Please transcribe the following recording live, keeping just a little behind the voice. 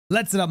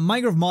Let's set up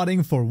Minecraft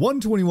modding for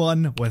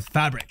 121 with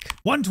Fabric.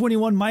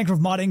 121 Minecraft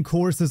modding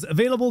course is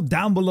available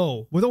down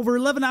below, with over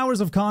 11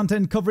 hours of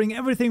content covering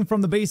everything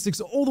from the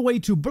basics all the way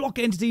to block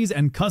entities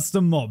and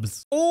custom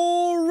mobs.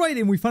 Alright,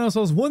 and we find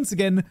ourselves once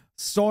again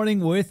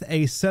starting with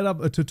a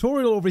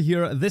tutorial over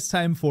here, this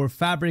time for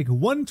Fabric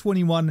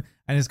 121,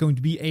 and it's going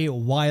to be a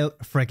wild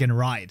frickin'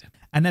 ride.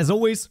 And as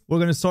always, we're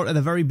going to start at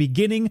the very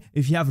beginning.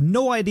 If you have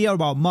no idea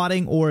about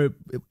modding or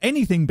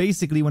anything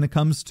basically when it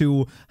comes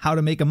to how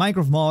to make a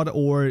Minecraft mod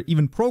or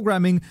even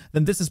programming,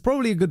 then this is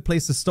probably a good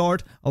place to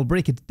start. I'll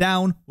break it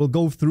down. We'll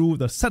go through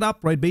the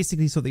setup, right?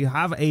 Basically so that you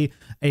have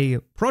a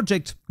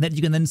project that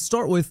you can then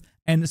start with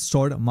and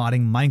start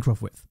modding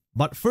Minecraft with.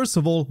 But first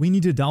of all, we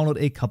need to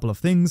download a couple of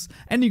things,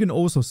 and you can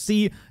also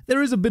see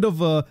there is a bit of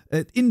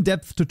an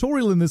in-depth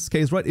tutorial in this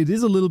case, right? It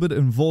is a little bit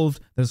involved.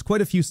 There's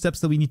quite a few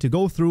steps that we need to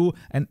go through,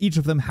 and each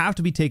of them have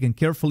to be taken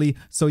carefully,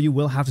 so you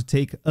will have to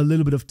take a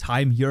little bit of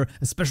time here,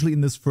 especially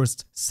in this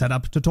first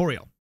setup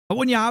tutorial. But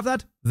when you have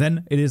that,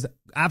 then it is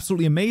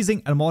absolutely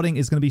amazing, and modding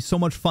is going to be so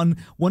much fun.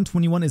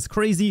 121 is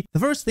crazy. The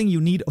first thing you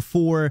need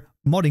for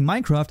modding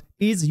Minecraft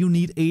is you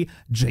need a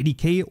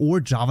JDK or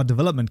Java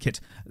development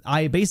kit.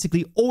 I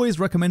basically always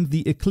recommend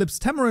the Eclipse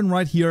Tamarin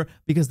right here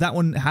because that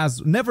one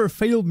has never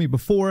failed me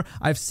before.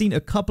 I've seen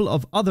a couple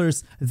of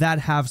others that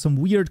have some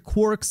weird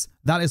quirks.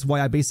 That is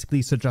why I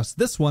basically suggest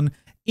this one.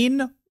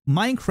 In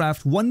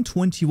Minecraft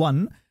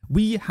 121,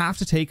 we have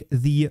to take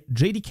the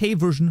JDK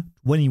version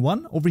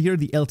 21 over here,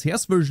 the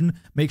LTS version,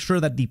 make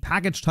sure that the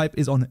package type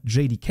is on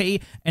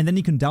JDK, and then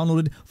you can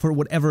download it for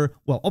whatever,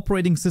 well,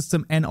 operating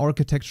system and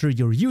architecture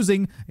you're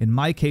using. In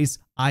my case,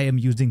 I am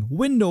using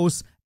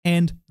Windows,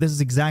 and this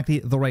is exactly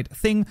the right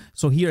thing.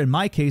 So here in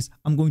my case,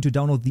 I'm going to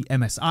download the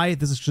MSI.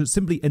 This is just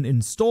simply an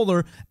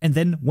installer, and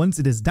then once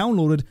it is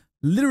downloaded,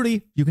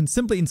 literally, you can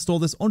simply install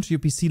this onto your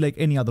PC like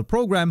any other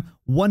program.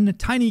 One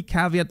tiny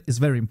caveat is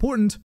very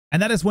important,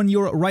 and that is when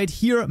you're right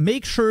here,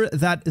 make sure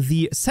that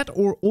the set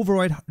or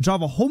override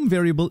Java home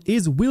variable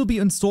will be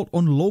installed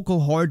on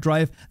local hard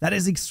drive. That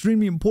is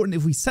extremely important.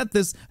 If we set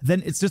this,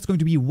 then it's just going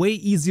to be way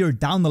easier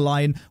down the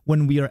line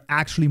when we are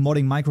actually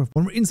modding Minecraft,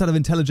 when we're inside of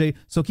IntelliJ.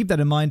 So keep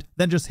that in mind,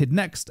 then just hit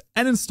next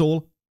and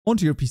install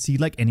onto your PC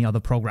like any other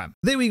program.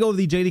 There we go,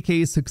 the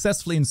JDK is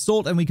successfully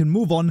installed, and we can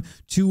move on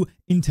to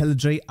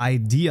IntelliJ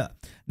IDEA.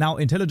 Now,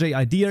 IntelliJ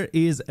IDEA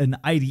is an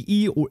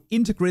IDE or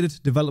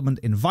integrated development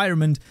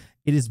environment.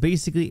 It is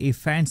basically a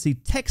fancy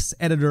text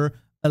editor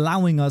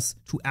allowing us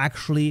to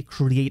actually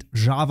create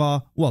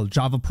Java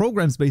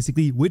programs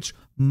basically, which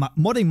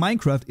modding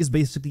Minecraft is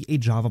basically a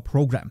Java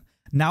program.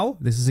 Now,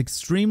 this is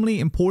extremely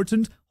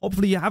important.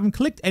 Hopefully you haven't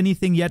clicked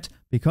anything yet,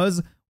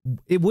 because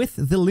with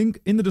the link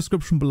in the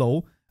description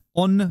below,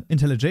 on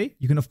IntelliJ,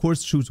 you can of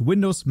course choose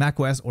Windows,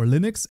 macOS, or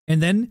Linux,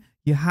 and then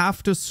you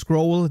have to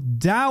scroll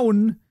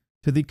down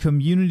to the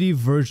community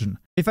version.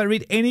 If I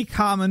read any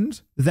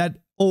comment that,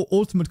 oh,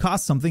 Ultimate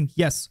costs something,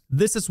 yes,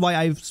 this is why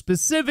I've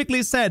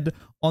specifically said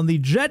on the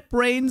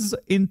JetBrains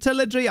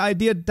IntelliJ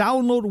IDEA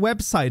download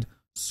website,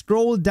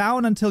 scroll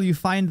down until you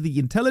find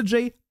the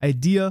IntelliJ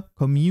IDEA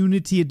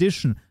Community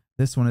Edition.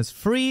 This one is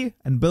free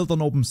and built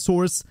on open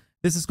source.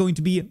 This is going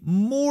to be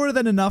more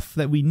than enough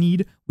that we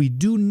need. We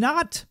do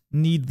not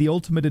need the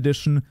Ultimate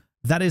Edition.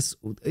 That is,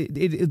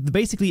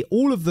 basically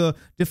all of the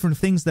different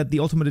things that the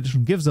Ultimate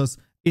Edition gives us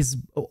is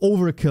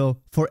overkill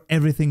for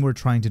everything we're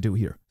trying to do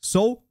here.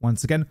 So,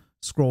 once again,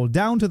 scroll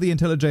down to the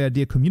IntelliJ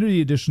IDEA Community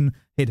Edition,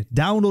 hit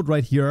download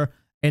right here,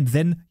 and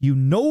then you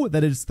know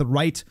that it's the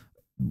right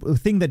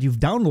thing that you've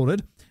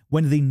downloaded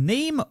when the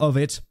name of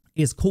it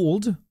is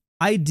called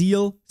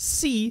Ideal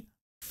C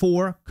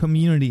for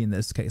community in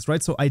this case,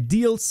 right? So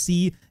Ideal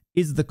C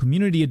is the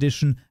community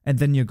edition, and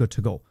then you're good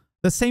to go.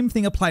 The same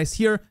thing applies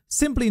here.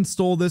 Simply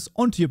install this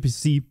onto your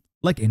PC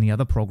like any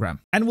other program.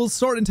 And we'll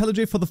start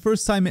IntelliJ for the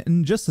first time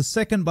in just a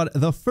second, but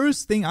the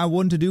first thing I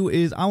want to do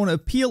is I want to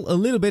appeal a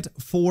little bit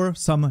for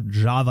some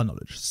Java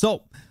knowledge.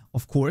 So,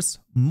 of course,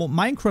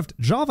 Minecraft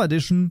Java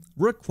Edition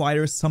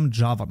requires some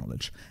Java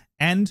knowledge.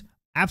 And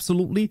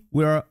absolutely,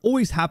 we're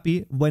always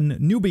happy when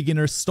new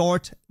beginners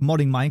start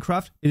modding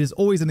Minecraft. It is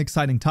always an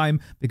exciting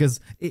time because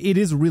it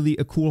is really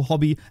a cool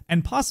hobby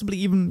and possibly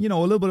even, you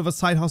know, a little bit of a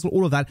side hustle,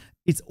 all of that.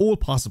 It's all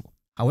possible.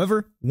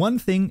 However, one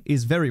thing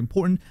is very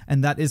important,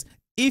 and that is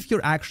if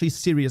you're actually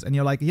serious and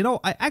you're like, you know,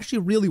 I actually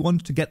really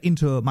want to get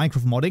into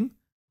Minecraft modding,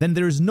 then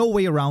there is no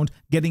way around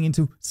getting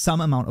into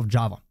some amount of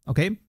Java,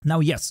 okay? Now,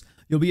 yes,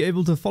 you'll be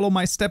able to follow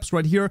my steps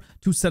right here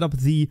to set up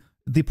the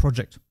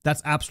project.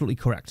 That's absolutely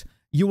correct.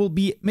 You will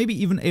be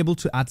maybe even able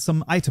to add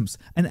some items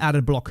and add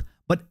a block.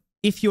 But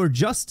if you're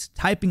just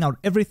typing out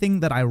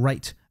everything that I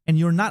write and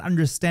you're not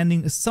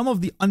understanding some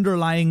of the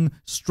underlying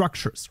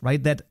structures,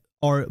 right, that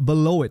are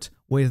below it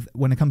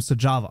when it comes to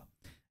Java,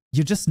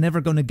 you're just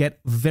never going to get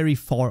very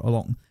far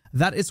along.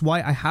 That is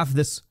why I have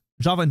this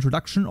Java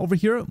introduction over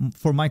here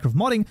for Minecraft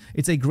modding.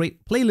 It's a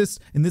great playlist.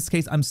 In this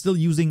case, I'm still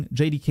using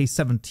JDK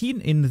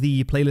 17 in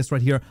the playlist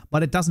right here,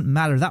 but it doesn't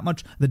matter that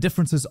much. The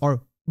differences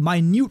are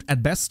minute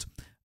at best.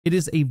 it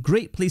is a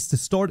great place to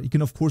start. You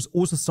can, of course,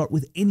 also start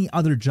with any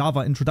other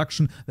Java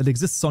introduction that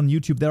exists on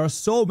YouTube. There are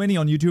so many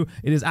on YouTube.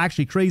 It is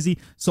actually crazy.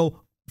 So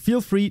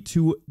feel free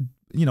to,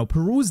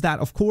 peruse that,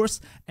 of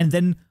course, and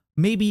then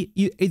maybe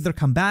either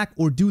come back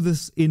or do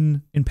this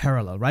in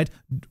parallel, right?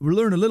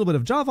 Learn a little bit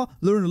of Java,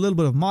 learn a little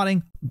bit of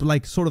modding,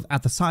 like sort of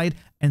at the side,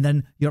 and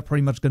then you're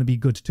pretty much going to be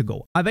good to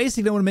go. I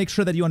basically want to make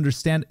sure that you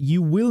understand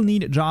you will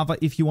need Java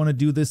if you want to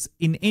do this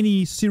in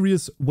any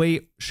serious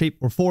way, shape,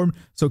 or form,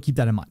 so keep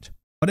that in mind.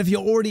 But if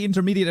you're already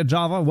intermediate at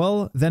Java,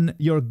 well, then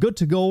you're good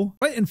to go.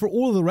 Right, and for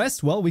all the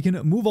rest, well, we can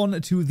move on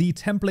to the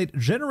template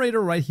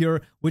generator right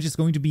here, which is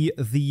going to be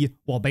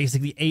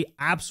basically a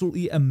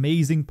absolutely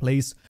amazing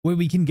place where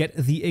we can get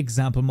the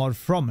example mod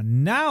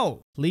from.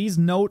 Now, please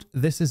note,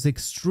 this is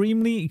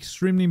extremely,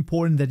 extremely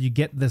important that you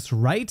get this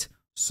right.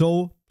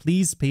 So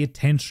please pay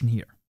attention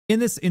here. In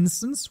this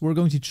instance, we're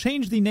going to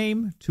change the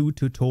name to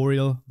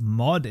tutorial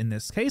mod in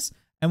this case,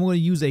 and we're going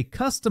to use a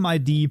custom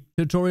ID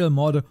tutorial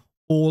mod,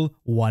 all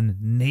one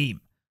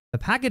name. The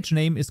package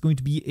name is going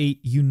to be a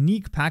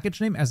unique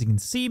package name, as you can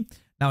see.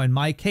 Now, in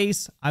my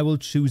case, I will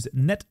choose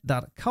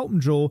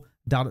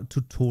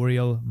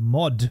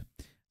net.kaupenjoe.tutorial.mod.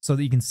 So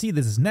that you can see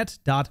this is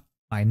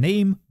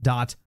net.myname.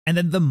 And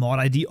then the mod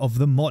ID of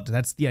the mod.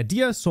 That's the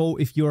idea. So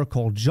if you're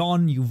called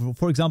John, you,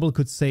 for example,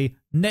 could say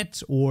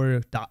net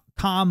or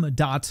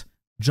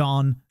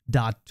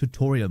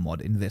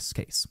 .com.john.tutorial.mod in this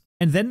case.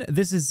 And then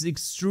this is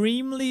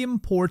extremely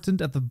important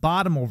at the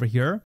bottom over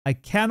here. I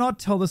cannot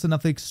tell this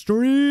enough.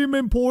 Extreme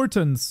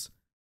importance.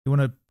 You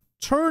want to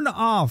turn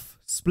off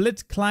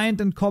split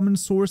client and common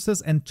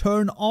sources and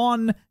turn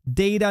on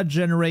data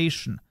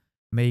generation.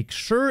 Make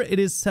sure it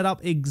is set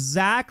up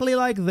exactly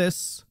like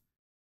this.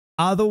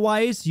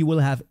 Otherwise, you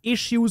will have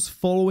issues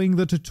following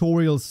the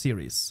tutorial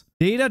series.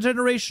 Data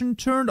generation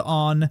turned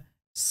on,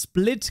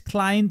 split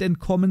client and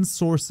common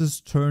sources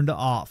turned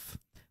off.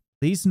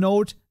 Please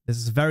note, this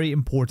is very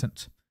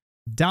important.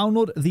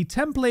 Download the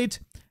template,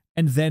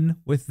 and then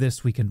with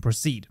this we can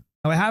proceed.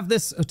 Now I have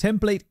this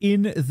template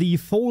in the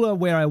folder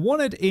where I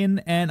want it in,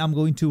 and I'm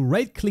going to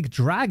right-click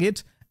drag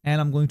it, and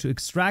I'm going to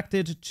extract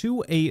it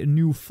to a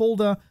new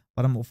folder,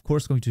 but I'm of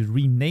course going to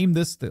rename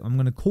this. I'm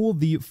going to call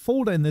the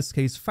folder in this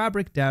case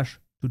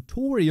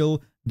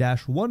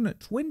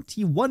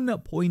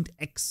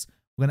fabric-tutorial-121.x.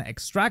 We're going to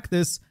extract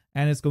this,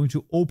 and it's going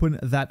to open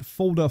that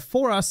folder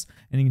for us,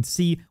 and you can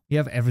see we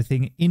have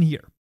everything in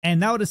here. And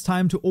now it is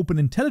time to open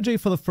IntelliJ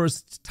for the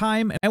first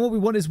time. And what we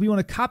want is we want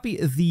to copy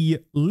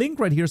the link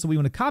right here. So we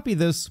want to copy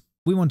this.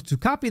 We want to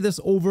copy this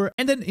over.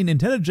 And then in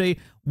IntelliJ,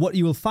 what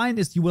you will find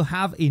is you will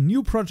have a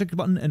new project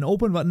button, an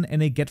open button,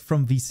 and a get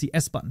from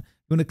VCS button.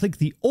 You're going to click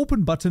the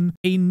open button.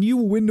 A new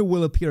window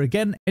will appear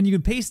again, and you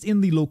can paste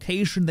in the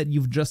location that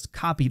you've just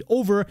copied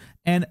over.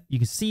 And you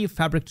can see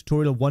Fabric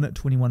Tutorial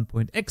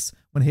 121.x.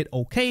 When I hit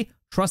OK,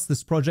 trust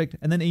this project,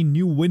 and then a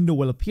new window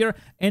will appear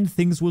and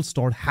things will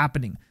start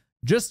happening.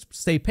 Just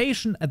stay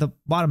patient. At the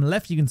bottom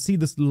left, you can see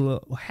this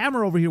little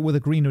hammer over here with a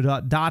green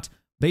dot.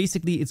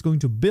 Basically, it's going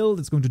to build,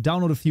 it's going to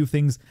download a few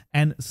things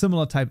and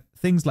similar type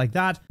things like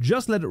that.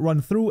 Just let it run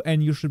through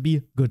and you should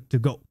be good to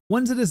go.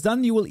 Once it is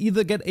done, you will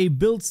either get a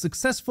build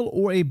successful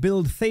or a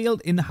build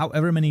failed in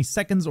however many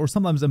seconds or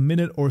sometimes a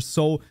minute or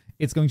so.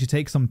 It's going to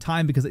take some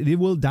time because it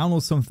will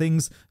download some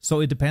things. So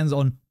it depends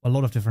on a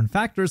lot of different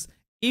factors.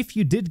 If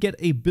you did get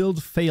a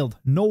build failed,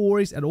 no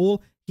worries at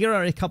all. Here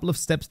are a couple of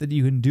steps that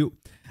you can do.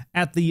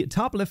 At the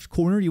top left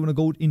corner, you want to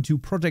go into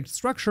project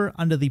structure.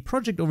 Under the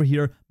project over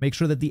here, make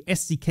sure that the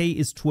SDK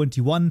is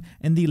 21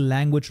 and the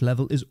language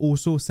level is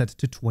also set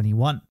to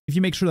 21. If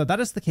you make sure that that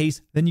is the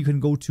case, then you can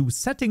go to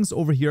settings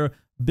over here,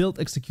 build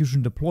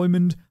execution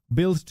deployment,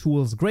 build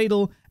tools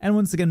Gradle, and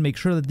once again make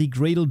sure that the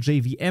Gradle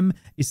JVM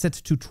is set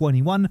to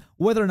 21,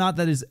 whether or not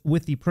that is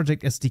with the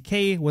project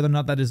SDK, whether or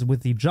not that is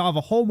with the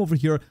Java home over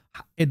here.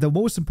 The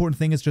most important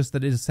thing is just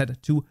that it is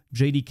set to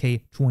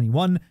JDK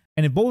 21.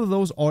 And if both of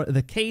those are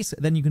the case,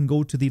 then you can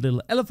go to the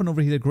little elephant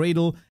over here,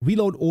 Gradle,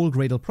 reload all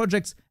Gradle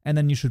projects, and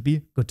then you should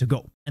be good to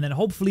go. And then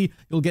hopefully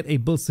you'll get a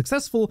build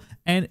successful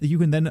and you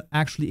can then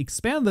actually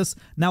expand this.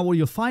 Now what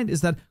you'll find is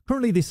that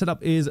currently the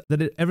setup is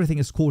that everything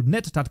is called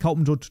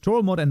net.kaupenjoe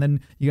tutorial mod, and then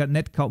you got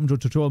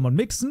net.kaupenjoe tutorial mod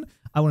mixen.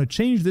 I want to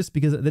change this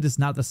because that is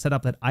not the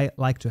setup that I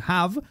like to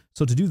have.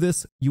 So to do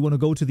this, you want to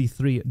go to the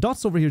three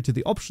dots over here to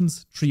the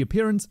options, tree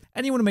appearance,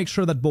 and you want to make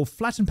sure that both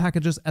flatten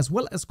packages as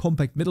well as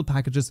compact middle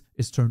packages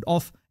is turned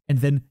off. And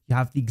then you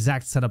have the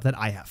exact setup that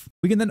I have.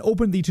 We can then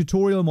open the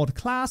tutorial mod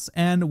class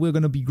and we're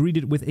going to be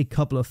greeted with a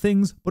couple of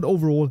things, but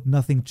overall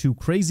nothing too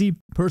crazy.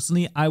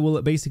 Personally, I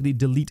will basically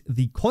delete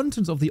the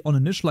contents of the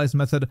uninitialized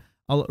method.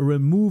 I'll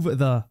remove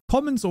the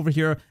comments over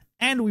here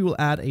and we will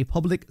add a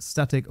public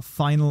static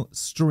final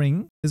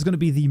string. It's going to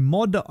be the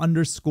mod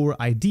underscore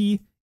ID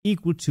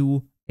equal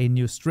to a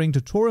new string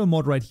tutorial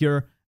mod right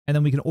here. And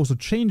then we can also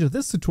change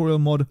this tutorial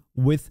mod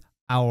with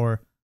our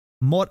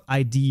mod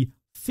ID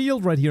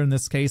field right here in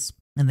this case.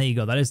 And there you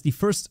go. That is the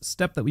first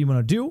step that we want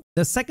to do.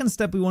 The second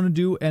step we want to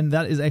do, and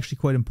that is actually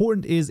quite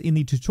important, is in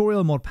the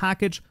tutorial mod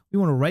package, we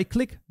want to right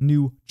click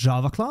new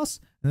Java class.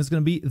 and it's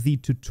going to be the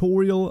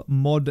tutorial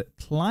mod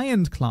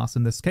client class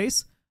in this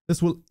case.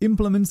 This will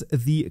implement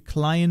the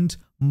client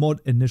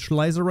mod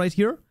initializer right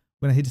here.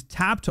 We're going to hit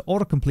tab to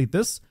autocomplete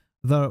this.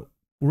 The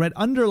red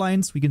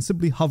underlines, we can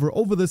simply hover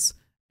over this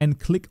and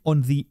click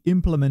on the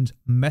implement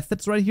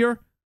methods right here.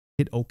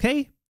 Hit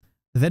OK.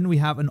 Then we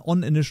have an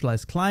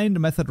onInitialize client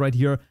method right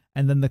here,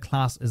 and then the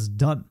class is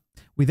done.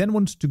 We then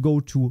want to go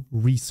to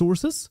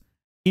resources.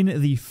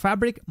 In the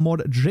fabric mod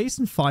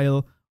JSON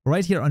file,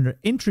 right here under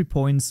entry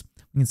points,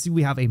 we can see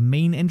we have a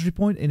main entry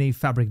point and a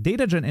fabric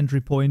data gen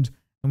entry point,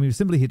 and we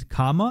simply hit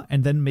comma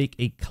and then make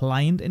a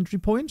client entry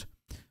point.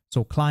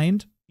 So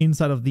client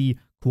inside of the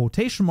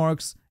quotation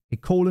marks, a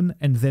colon,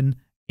 and then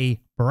a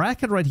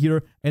bracket right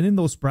here, and in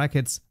those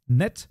brackets,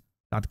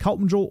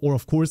 net.Kaupenjoe, or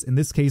of course, in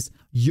this case,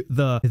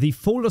 the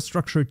folder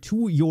structure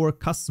to your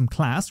custom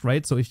class,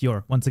 right? So if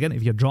you're, once again,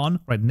 if you're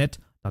John, right,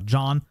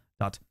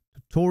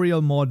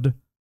 net.john.tutorial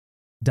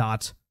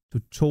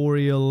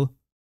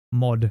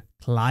mod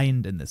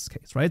client in this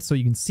case, right? So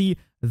you can see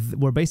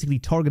we're basically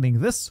targeting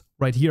this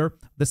right here,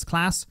 this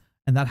class,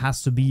 and that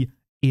has to be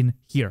in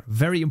here.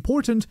 Very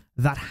important,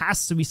 that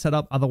has to be set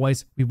up,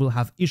 otherwise we will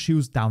have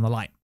issues down the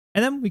line.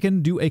 And then we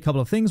can do a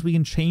couple of things. We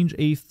can change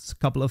a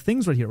couple of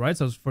things right here, right?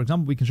 So for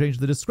example, we can change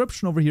the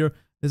description over here.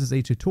 This is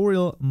a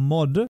tutorial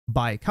mod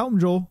by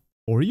Kaupenjoe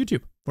for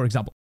YouTube, for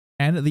example.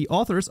 And the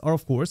authors are,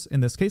 of course, in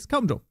this case,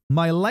 Kaupenjoe.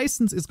 My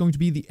license is going to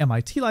be the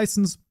MIT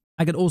license.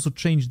 I can also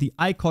change the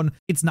icon.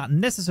 It's not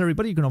necessary,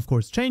 but you can, of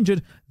course, change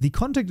it. The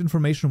contact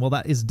information, well,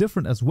 that is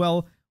different as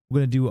well. We're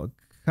going to do a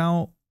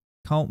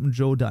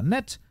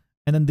kaupenjoe.net.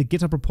 And then the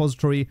GitHub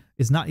repository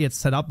is not yet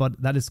set up,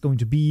 but that is going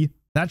to be,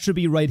 that should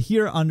be right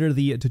here under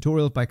the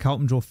tutorials by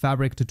Kaupenjoe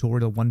Fabric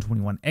tutorial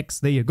 121x.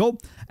 There you go.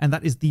 And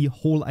that is the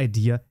whole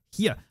idea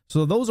here.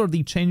 So those are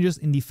the changes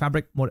in the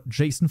fabric mod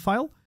JSON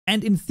file.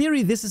 And in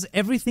theory, this is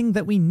everything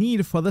that we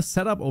need for the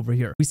setup over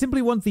here. We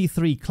simply want the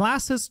 3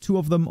 classes. 2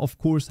 of them, of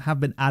course, have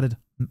been added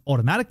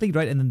automatically,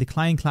 right? And then the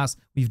client class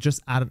we've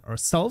just added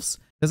ourselves.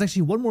 There's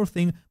actually one more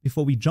thing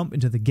before we jump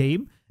into the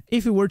game.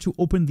 If we were to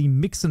open the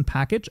Mixin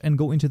package and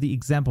go into the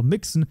example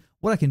Mixin,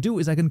 what I can do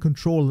is I can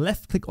control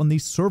left click on the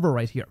server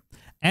right here.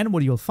 And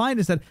what you'll find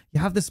is that you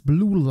have this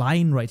blue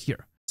line right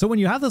here. So when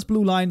you have this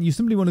blue line, you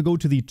simply want to go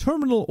to the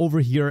terminal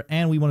over here,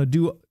 and we want to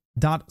do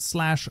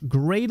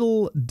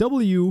 /gradle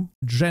w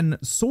gen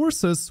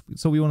sources.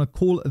 So we want to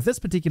call this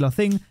particular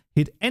thing,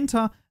 hit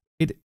enter.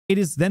 It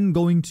is then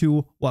going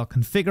to, well,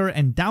 configure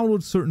and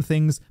download certain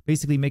things,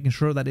 basically making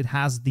sure that it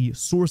has the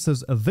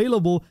sources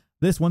available.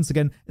 This, once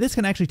again, this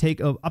can actually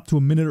take up to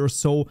a minute or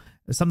so.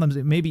 Sometimes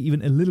it may be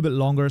even a little bit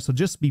longer. So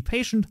just be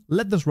patient,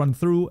 let this run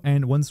through.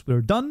 And once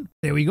we're done,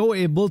 there we go,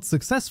 a build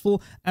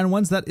successful. And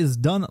once that is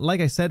done,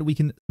 like I said, we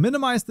can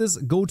minimize this,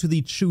 go to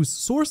the choose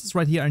sources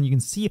right here. And you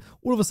can see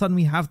all of a sudden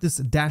we have this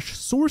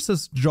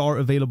 -sources jar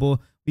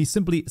available. We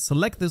simply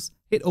select this,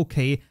 hit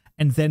OK.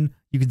 And then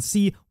you can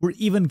see we're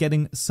even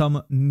getting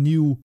some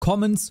new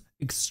comments.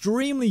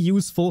 Extremely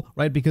useful,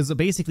 right? Because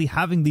basically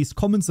having these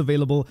comments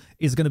available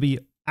is going to be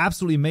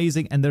absolutely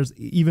amazing. And there's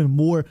even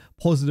more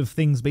positive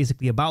things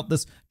basically about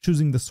this,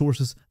 choosing the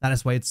sources. That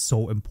is why it's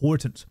so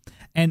important.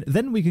 And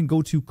then we can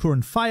go to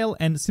current file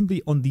and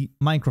simply on the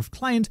Minecraft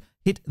client,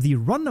 hit the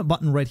run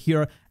button right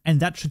here, and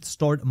that should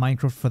start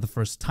Minecraft for the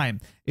first time.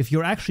 If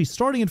you're actually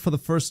starting it for the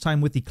first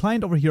time with the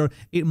client over here,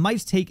 it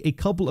might take a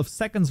couple of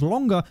seconds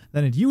longer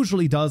than it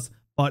usually does.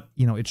 But,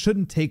 you know, it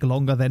shouldn't take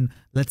longer than,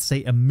 let's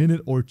say, a minute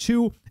or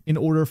 2 in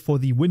order for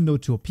the window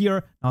to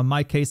appear. Now, in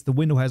my case, the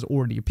window has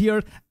already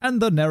appeared,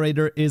 and the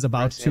narrator is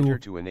about to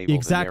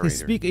exactly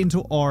speak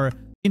into our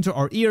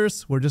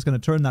ears. We're just going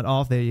to turn that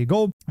off. There you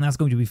go. And that's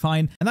going to be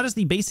fine. And that is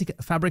the basic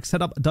fabric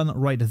setup done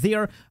right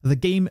there. The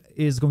game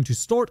is going to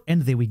start,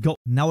 and there we go.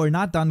 Now, we're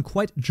not done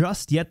quite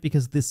just yet,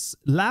 because this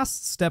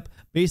last step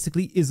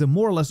basically is a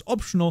more or less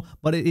optional,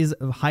 but it is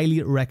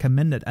highly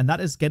recommended. And that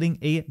is getting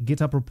a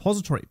GitHub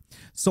repository.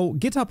 So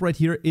GitHub right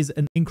here is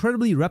an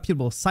incredibly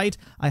reputable site.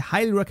 I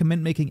highly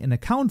recommend making an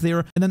account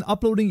there and then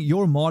uploading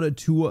your mod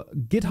to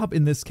GitHub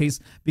in this case,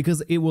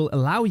 because it will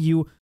allow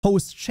you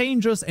post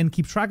changes and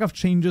keep track of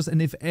changes.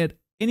 And if at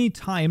any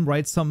time,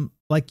 right, some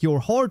like your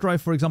hard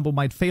drive, for example,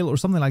 might fail or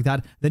something like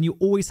that, then you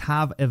always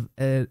have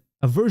a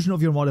version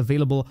of your mod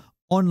available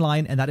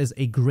online, and that is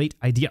a great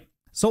idea.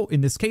 So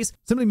in this case,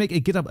 simply make a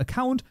GitHub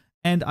account,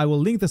 and I will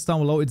link this down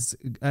below. It's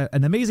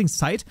an amazing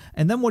site.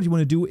 And then what you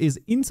want to do is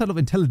inside of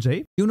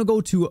IntelliJ, you want to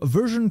go to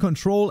version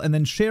control and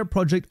then share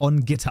project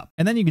on GitHub.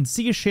 And then you can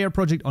see a share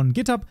project on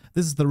GitHub.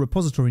 This is the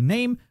repository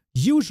name.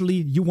 Usually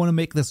you want to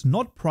make this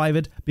not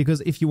private, because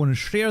if you want to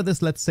share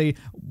this, let's say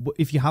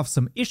if you have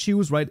some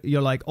issues, right,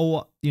 you're like,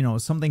 oh, you know,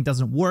 something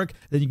doesn't work,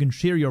 then you can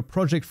share your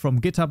project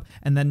from GitHub,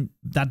 and then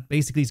that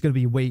basically is going to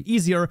be way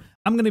easier.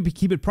 I'm going to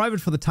keep it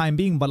private for the time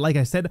being, but like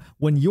I said,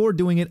 when you're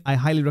doing it, I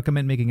highly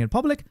recommend making it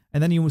public.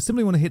 And then you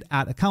simply want to hit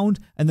add account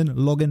and then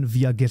log in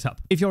via GitHub.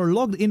 If you're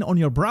logged in on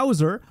your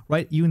browser,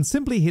 right, you can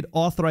simply hit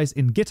authorize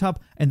in GitHub,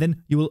 and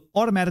then you will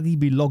automatically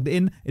be logged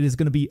in. It is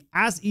going to be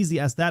as easy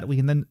as that. We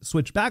can then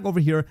switch back over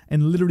here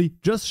and literally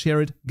just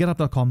share it,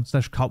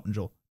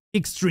 github.com/Kaupenjoe.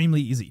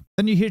 Extremely easy.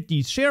 Then you hit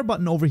the share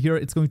button over here.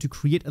 It's going to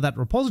create that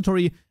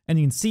repository, and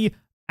you can see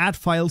add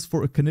files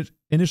for a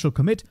initial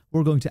commit.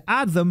 We're going to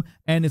add them,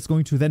 and it's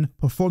going to then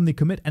perform the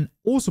commit and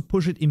also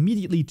push it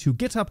immediately to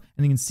GitHub.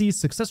 And you can see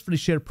successfully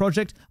shared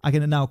project. I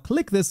can now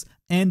click this,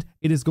 and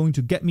it is going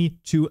to get me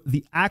to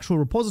the actual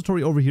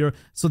repository over here.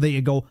 So there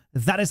you go.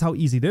 That is how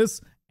easy it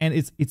is. And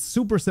it's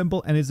super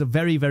simple, and it's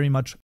very, very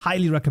much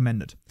highly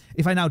recommended.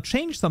 If I now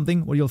change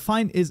something, what you'll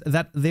find is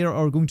that there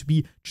are going to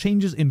be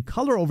changes in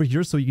color over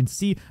here. So you can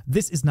see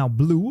this is now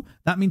blue.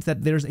 That means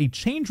that there's a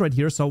change right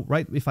here. So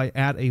right, if I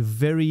add a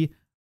very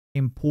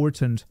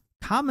important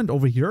comment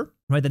over here,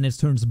 right, then it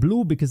turns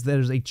blue because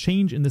there's a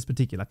change in this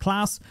particular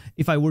class.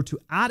 If I were to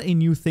add a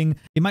new thing,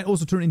 it might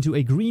also turn into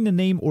a green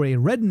name or a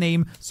red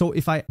name. So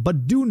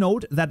but do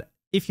note that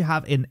if you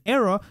have an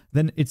error,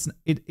 then it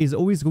is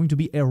always going to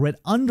be a red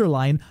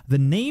underline. The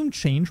name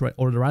change, right,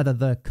 or rather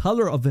the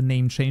color of the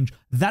name change,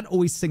 that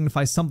always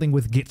signifies something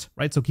with Git,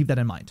 right? So keep that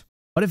in mind.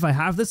 But if I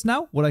have this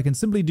now, what I can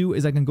simply do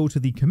is I can go to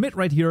the commit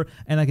right here,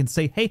 and I can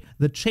say, hey,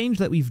 the change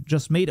that we've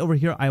just made over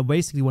here, I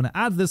basically want to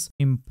add this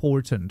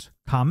important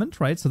comment,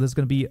 right? So there's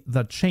going to be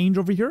the change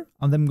over here,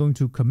 and then I'm going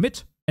to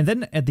commit. And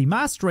then at the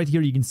master right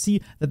here, you can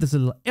see that this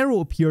little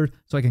arrow appeared.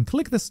 So I can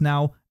click this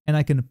now, and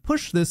I can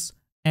push this.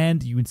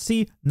 And you can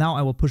see now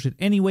I will push it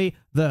anyway.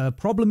 The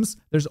problems,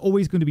 there's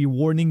always going to be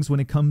warnings when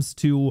it comes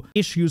to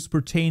issues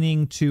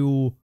pertaining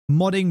to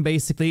modding.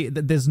 Basically,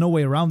 there's no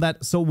way around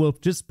that. So we'll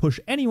just push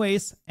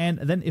anyways. And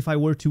then if I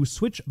were to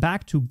switch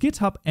back to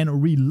GitHub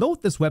and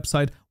reload this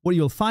website, what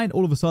you'll find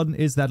all of a sudden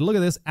is that, look at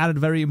this, added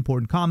very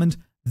important comment.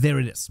 There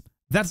it is.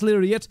 That's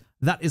literally it.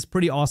 That is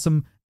pretty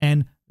awesome.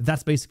 And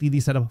that's basically the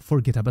setup for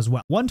GitHub as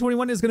well.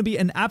 121 is going to be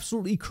an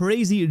absolutely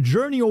crazy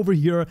journey over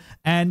here,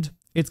 and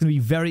it's going to be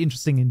very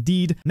interesting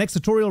indeed. Next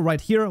tutorial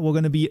right here, we're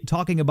going to be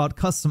talking about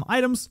custom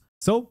items.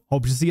 So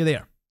hope to see you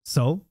there.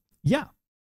 So yeah.